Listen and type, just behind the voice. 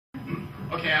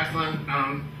Okay, excellent.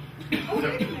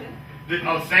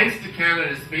 Thanks to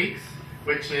Canada Speaks,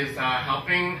 which is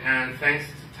helping, and thanks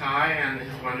to Ty and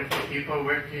his wonderful people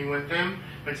working with them,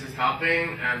 which is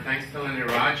helping, and thanks to Linda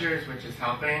Rogers, which is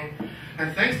helping,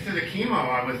 and thanks to the chemo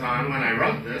I was on when I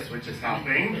wrote this, which is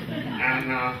helping,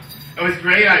 and it was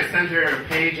great. I sent her a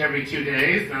page every 2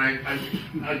 days, and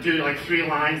I'd do like 3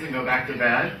 lines and go back to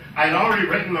bed. I'd already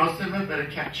written most of it, but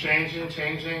it kept changing,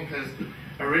 because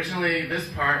originally this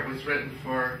part was written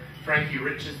for Frankie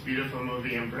Rich's beautiful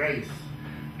movie Embrace,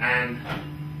 and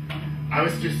I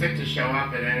was too sick to show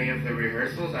up at any of the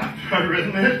rehearsals after I'd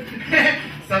written it.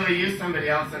 So they used somebody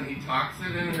else, and he talks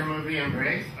it in her movie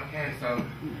Embrace. Okay, so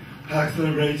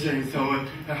excellent raging. So it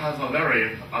has a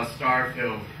very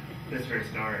star-filled history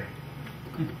story.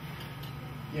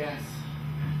 Yes.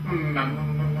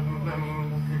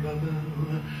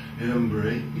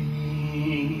 Embrace.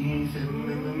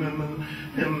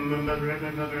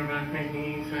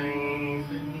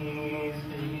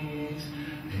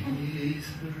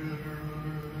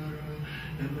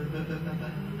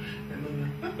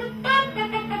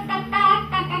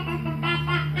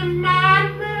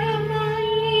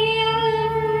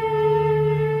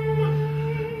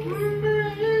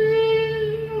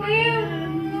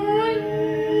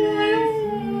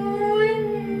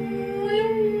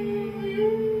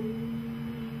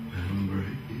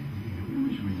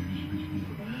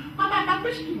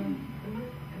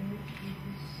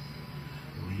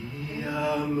 We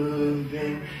are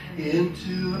moving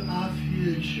into our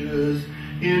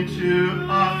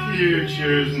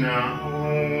futures now.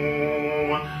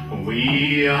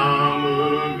 We are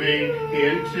moving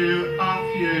into our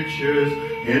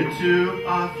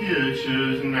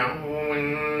futures now. We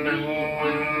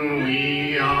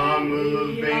are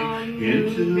moving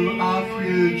into our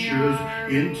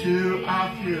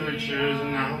futures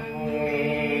now.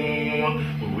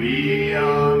 We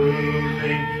are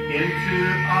moving into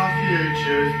our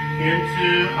futures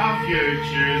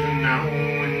now.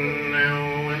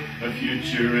 The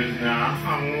future is now.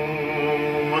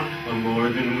 More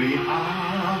than we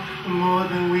are, more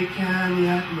than we can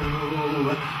yet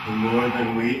know. More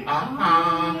than we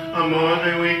are, more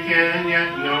than we can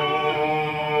yet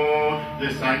know. The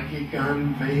psychic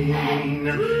unveiling.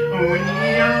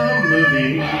 We are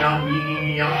moving now.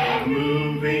 We are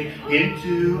moving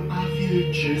into our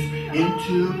futures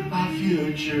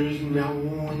now.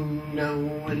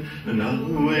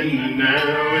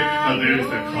 There's a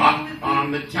clock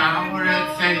on the tower,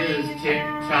 it says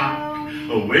tick-tock.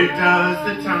 Where does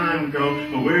the time go?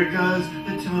 Where does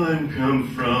the time come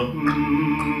from?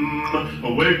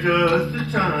 Where does the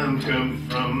time come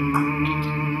from?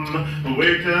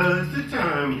 Where does the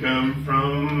time come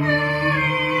from?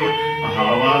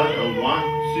 How I want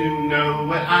to know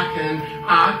what I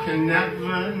can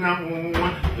never know.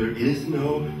 There is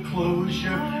no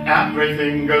closure.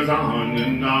 Everything goes on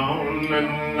and on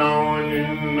and on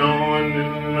and on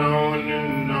and on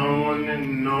and on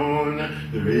and on.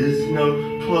 There is no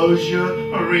closure.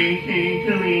 Everything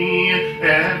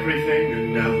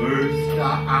never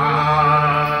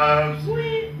stops.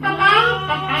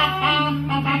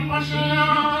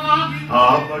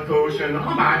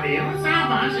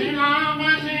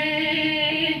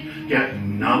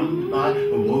 Getting numb by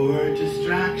war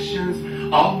distractions,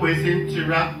 always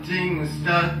interrupting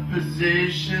stuck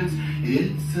positions.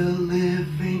 It's a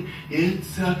living,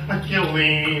 it's a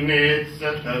killing, it's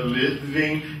a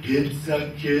living, it's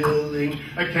a killing.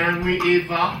 Can we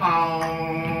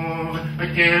evolve?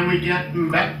 Can we get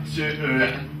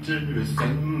better?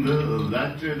 Send the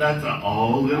letter that's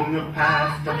all in the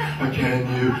past. Can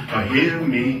you hear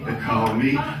me? Call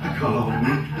me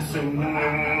soon.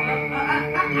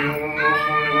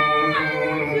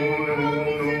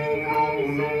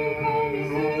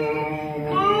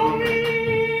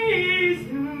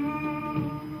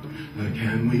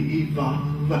 Can we evolve?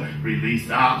 Release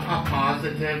our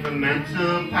positive and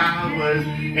mental powers,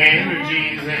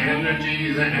 energies,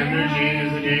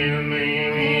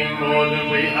 more than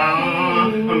we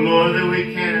are, more than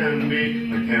we can be.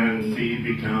 I can see,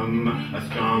 become a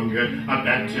stronger, a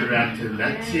better at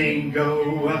letting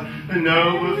go.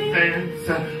 No offense,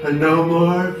 no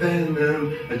more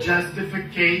venom,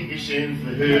 justifications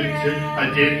for hurt. I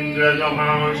didn't do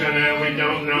homage, and we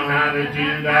don't know how to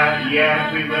do that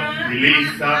yet. We will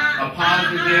release a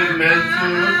positive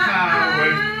mental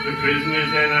powers, the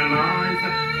prisoners in our minds,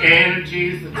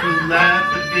 energies, the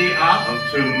telepathy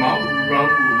of tomorrow.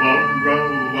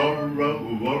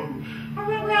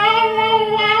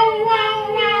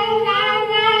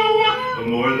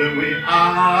 More than we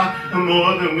are,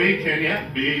 more than we can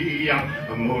yet be.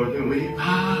 More than we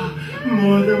are,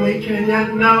 more than we can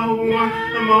yet know,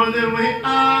 more than we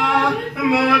are,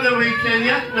 more than we can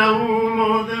yet know,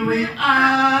 more than we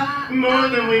are, more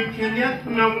than we can yet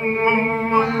know.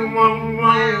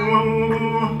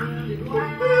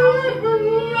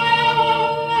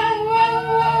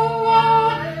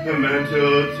 The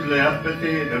mental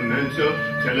telepathy, the mental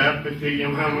telepathy,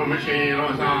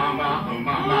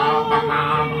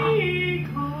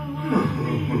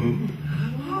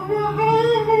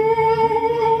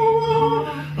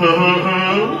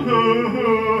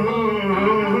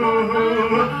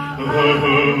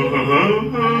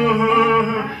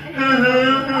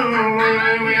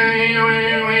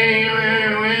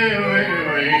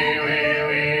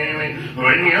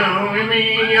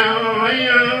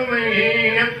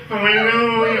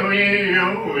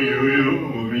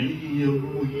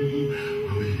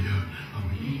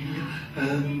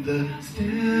 and the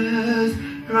stairs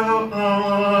go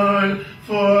on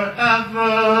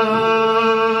forever,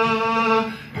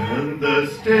 and the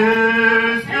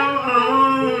stairs go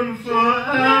on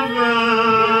forever,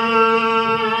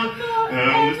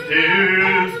 and the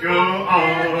stairs go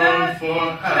on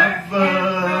forever,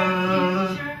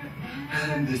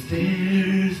 and the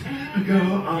stairs go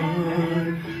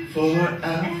on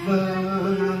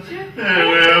forever and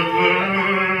ever.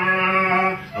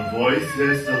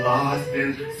 Voices are lost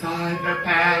inside the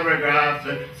paragraphs,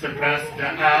 suppressed the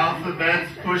alphabets,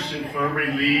 pushing for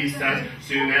release. As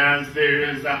soon as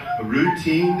there's a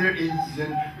routine, there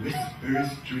isn't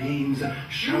whispers, dreams,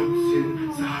 shouts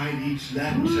inside each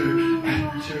letter,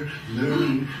 actor,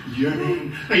 learning,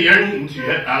 yearning to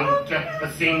get out,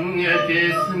 sing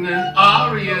dissonant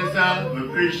arias of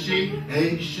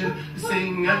appreciation,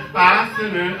 sing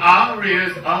assonant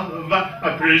arias of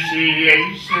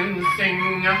appreciation,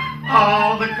 sing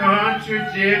all the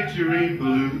contradictory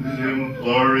blues,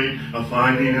 imploring a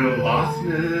finding of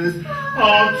lostness,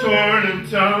 all torn and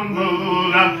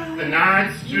tumbled up the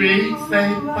night streets. They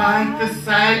bite the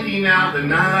psyche now, the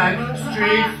night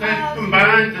streets. They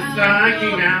bite the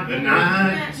psyche now, the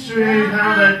night streets.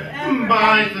 How they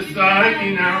bite the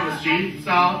psyche now, the streets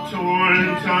all torn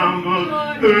and tumbled.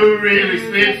 Who really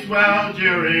sleeps well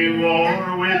during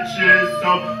war? Which is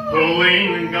so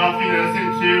pulling, engulfing us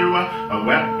into a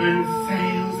weapon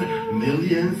sales,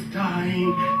 millions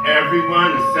dying,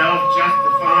 everyone is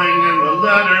self-justifying, and the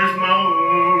letters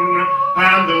moan,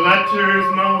 and the letters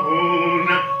moan.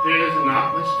 There's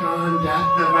not much time,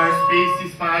 death of our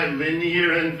species by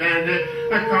linear invented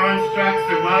constructs.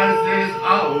 There was, there's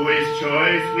always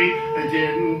choice. We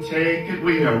didn't take it.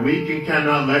 We are weak and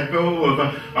cannot let go of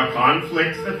our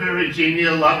conflicts. A very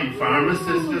genial, loving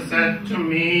pharmacist has said to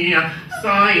me,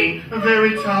 sighing,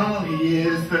 very tall he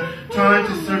is. The time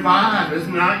to survive is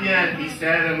not yet, he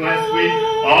said, unless we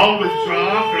all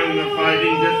withdraw from the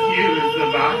fighting, diffuse the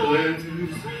violence.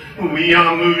 We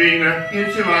are moving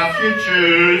into our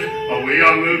futures. Oh, we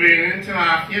are moving into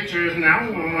our futures now.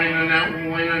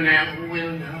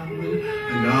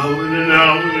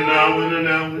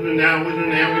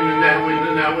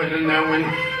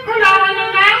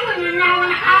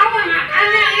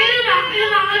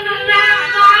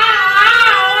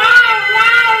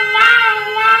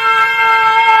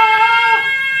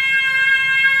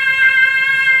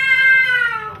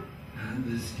 And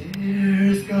the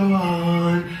stairs go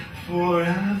on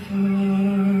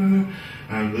forever,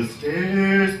 and the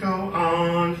stairs go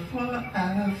on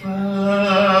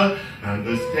forever, and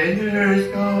the stairs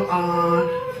go on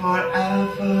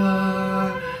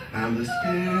forever, and the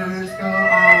stairs go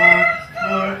on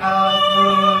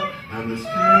forever, and the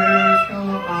stairs go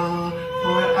on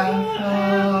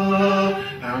forever,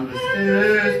 and the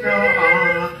stairs go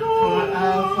on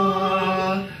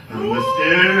forever, and the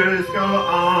stairs go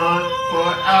on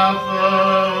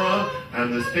forever, and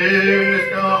the stairs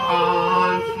go on